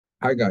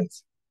Hi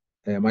guys,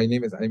 my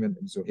name is Ayman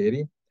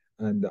Al-Zuhairi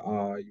and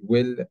I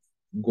will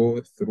go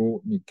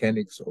through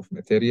mechanics of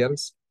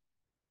materials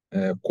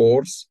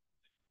course.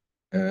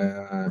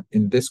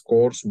 In this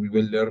course, we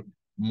will learn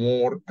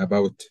more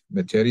about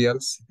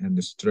materials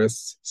and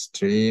stress,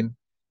 strain,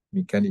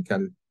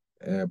 mechanical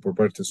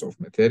properties of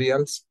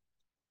materials.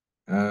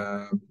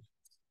 Um,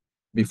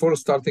 Before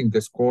starting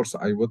this course,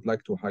 I would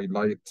like to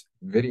highlight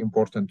very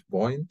important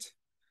point.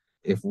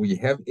 If we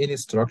have any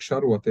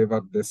structure,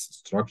 whatever this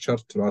structure,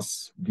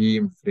 truss,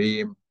 beam,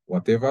 frame,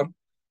 whatever,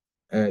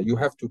 you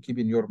have to keep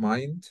in your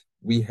mind,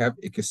 we have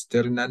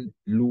external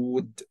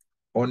load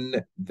on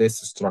this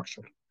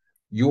structure.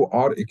 You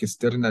are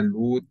external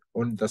load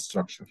on the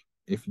structure.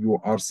 If you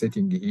are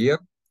sitting here,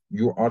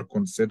 you are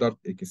considered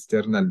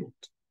external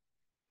load.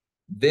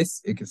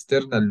 This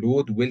external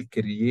load will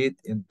create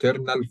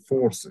internal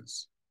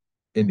forces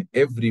in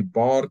every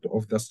part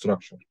of the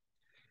structure.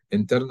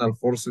 Internal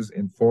forces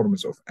in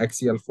forms of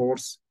axial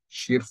force,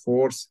 shear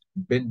force,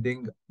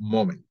 bending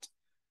moment.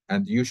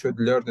 And you should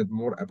learn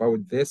more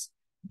about this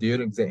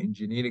during the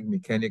engineering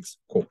mechanics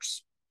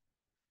course.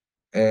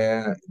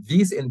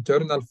 These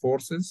internal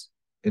forces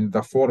in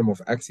the form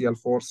of axial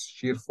force,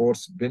 shear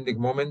force, bending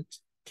moment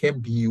can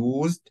be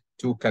used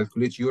to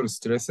calculate your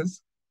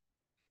stresses,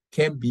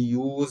 can be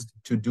used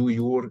to do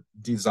your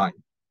design.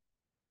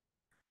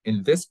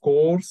 In this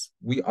course,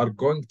 we are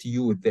going to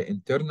use the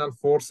internal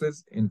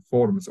forces in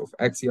forms of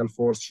axial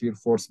force, shear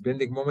force,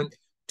 bending moment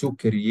to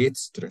create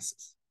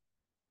stresses.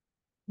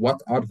 What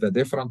are the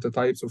different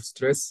types of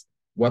stress?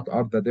 What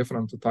are the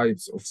different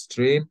types of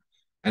strain?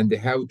 And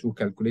how to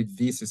calculate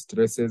these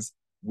stresses?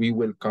 We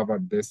will cover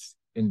this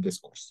in this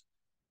course.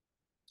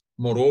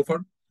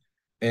 Moreover,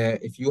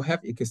 if you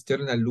have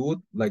external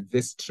load like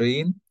this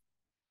strain,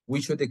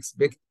 we should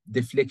expect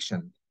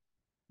deflection,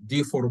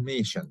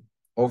 deformation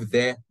of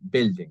the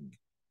building,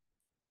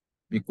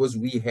 because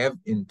we have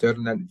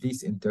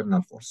these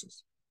internal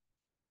forces.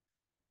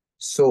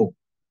 So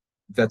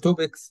the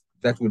topics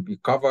that will be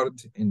covered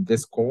in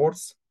this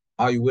course,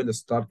 I will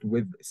start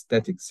with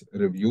statics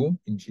review,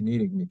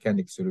 engineering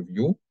mechanics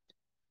review,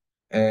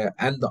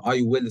 and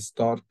I will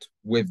start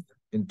with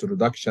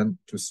introduction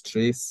to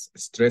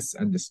stress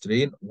and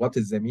strain. What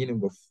is the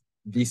meaning of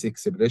these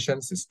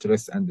expressions,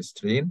 stress and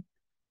strain?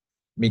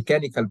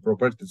 Mechanical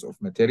properties of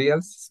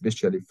materials,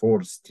 especially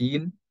for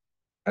steel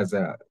as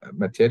a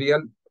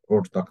material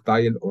or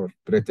ductile or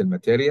brittle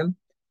material,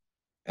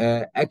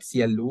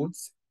 axial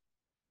loads,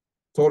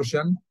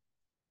 torsion,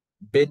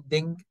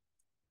 bending.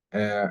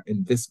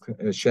 In this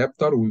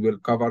chapter, we will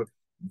cover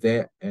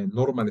the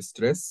normal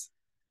stress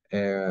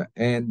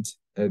and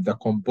the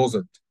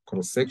composite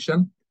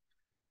cross-section,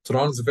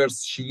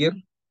 transverse shear,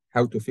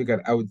 how to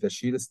figure out the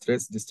shear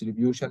stress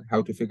distribution,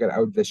 how to figure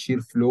out the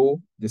shear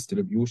flow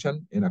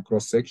distribution in a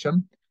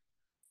cross-section,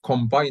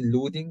 combined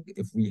loading,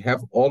 if we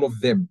have all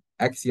of them,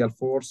 axial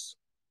force,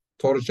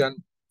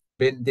 torsion,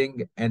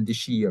 bending, and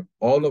shear,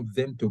 all of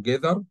them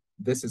together,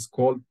 this is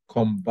called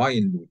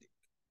combined loading.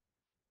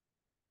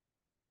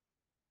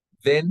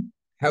 Then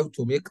how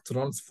to make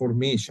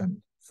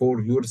transformation for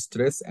your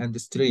stress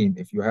and strain.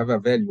 If you have a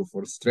value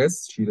for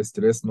stress, shear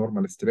stress,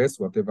 normal stress,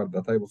 whatever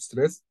the type of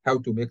stress, how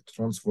to make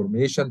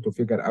transformation to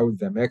figure out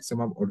the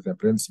maximum or the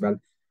principal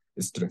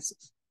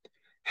stresses.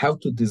 How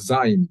to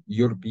design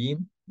your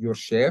beam, your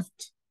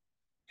shaft,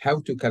 how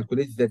to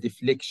calculate the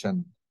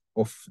deflection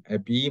of a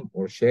beam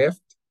or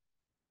shaft.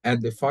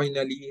 And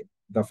finally,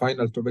 the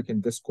final topic in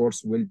this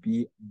course will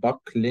be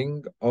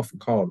buckling of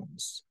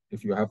columns.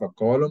 If you have a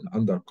column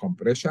under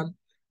compression,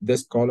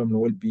 this column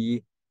will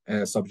be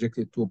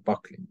subjected to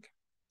buckling.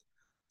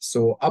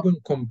 So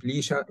upon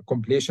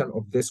completion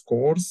of this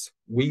course,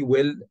 we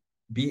will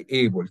be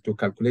able to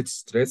calculate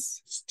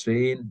stress,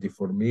 strain,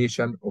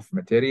 deformation of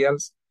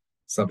materials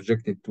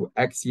subjected to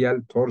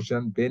axial,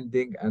 torsion,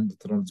 bending, and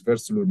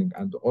transverse loading,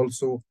 and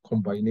also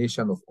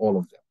combination of all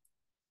of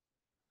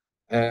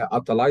them.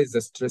 Analyze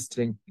the stress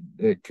strain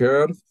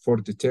curve for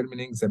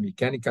determining the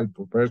mechanical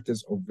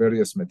properties of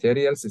various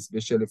materials,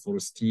 especially for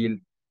steel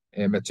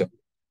material.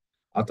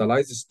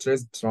 Analyze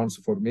stress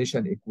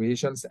transformation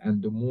equations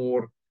and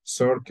more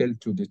circle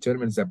to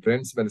determine the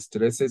principal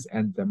stresses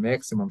and the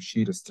maximum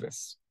shear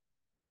stress.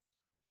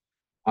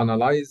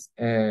 Analyze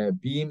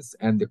beams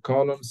and the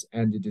columns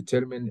and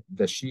determine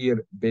the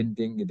shear,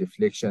 bending,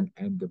 deflection,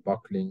 and the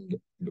buckling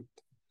load.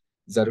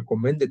 The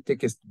recommended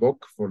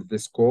textbook for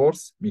this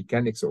course,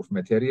 Mechanics of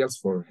Materials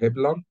for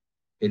Hibbeler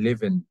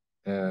 11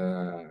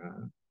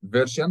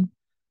 version.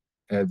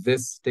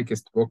 This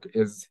textbook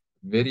is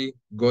very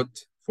good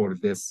for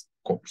this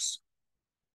course.